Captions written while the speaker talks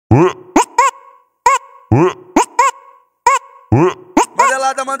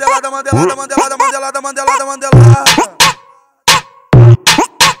Mandelada, mandelada, mandelada, mandelada, mandelada, mandelada, mandelada.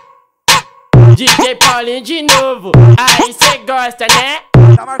 DJ Paulinho de novo, aí cê gosta, né?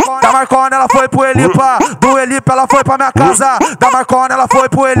 Da Marcona ela foi pro Helipa, do Helipa ela foi pra minha casa. Da Marcona ela foi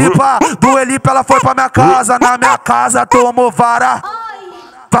pro Helipa, do Helipa ela foi pra minha casa. Na minha casa tomou vara,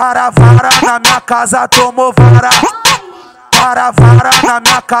 vara, na minha casa tomou vara, vara, na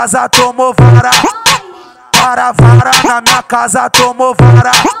minha casa tomou vara, vara, na minha casa tomou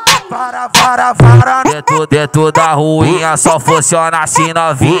vara. Dentro da ruinha só funciona assim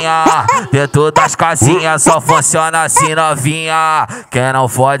novinha. Dentro das casinhas só funciona assim novinha. Quem não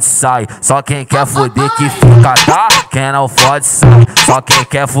fode sai, só quem quer foder que fica, tá? Quem não fode sai, só quem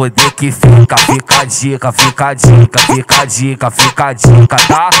quer foder que fica. Fica a dica, fica a dica, fica a dica, fica a dica,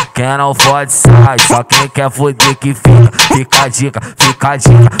 tá? Quem não fode sai, só quem quer foder que fica. Fica a dica, fica a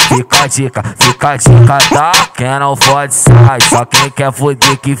dica, fica a dica, fica a dica, tá? Quem não fode sai, só quem quer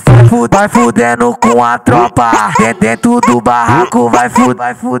foder que fica. Vai fudendo com a tropa, dentro do barraco vai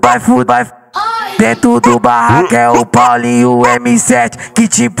fuder. Dentro do barraco é o Paulinho M7 que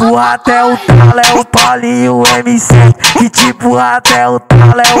te empurra até o talo, é o Paulinho M7 que te empurra até o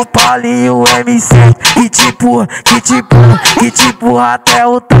talo, é o Paulinho M7 que te empurra, que te empurra, que te empurra até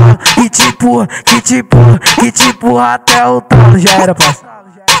o talo, que te empurra, que te empurra, que te empurra até o talo. Já era, parça.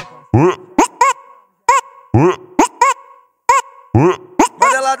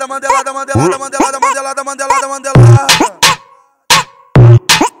 Mandelada, mandelada, mandelada, mandelada, mandelada, mandelada, mandelada.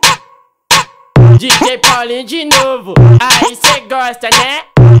 DJ Paulinho de novo, aí cê gosta, né?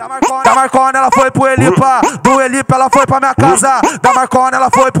 Da Marcona ela foi pro Helipa, do Helipa ela foi pra minha casa. Da Marcona ela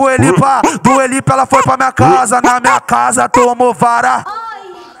foi pro Helipa, do Helipa ela foi pra minha casa. Na minha casa tomou vara,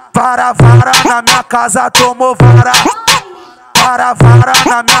 vara, na minha casa tomou vara, vara,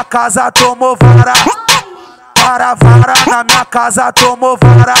 na minha casa tomou vara, vara, na minha casa tomou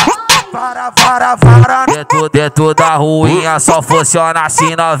vara, vara. Dentro da ruinha só funciona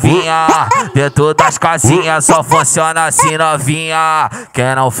assim novinha. Dentro das casinhas só funciona assim novinha.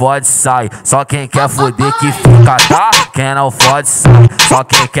 Quem não fode sai, só quem quer foder que fica, tá? Quem não fode sai, só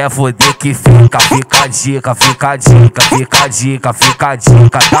quem quer foder que fica. Fica a dica, fica a dica, fica a dica, fica a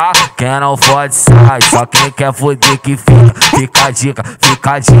dica, tá? Quem não fode sai, só quem quer foder que fica. Fica a dica,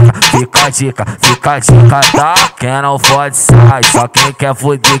 fica a dica, fica a dica, fica a dica, tá? Quem não fode sai, só quem quer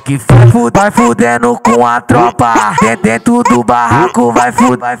foder que fica. Vai fudendo com a tropa, dentro do barraco vai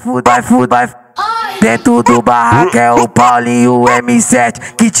fuder. Dentro do barraco é o Paulinho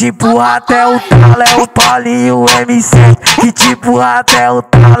M7 que te empurra até o talo, é o Paulinho M7 que te empurra até o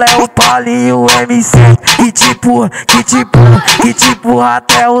talo, é o Paulinho M7 que te empurra, que te empurra, que te empurra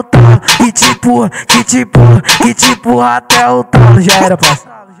até o talo, que te empurra, que te empurra, que te empurra até o talo. Já era,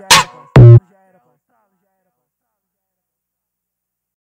 parça.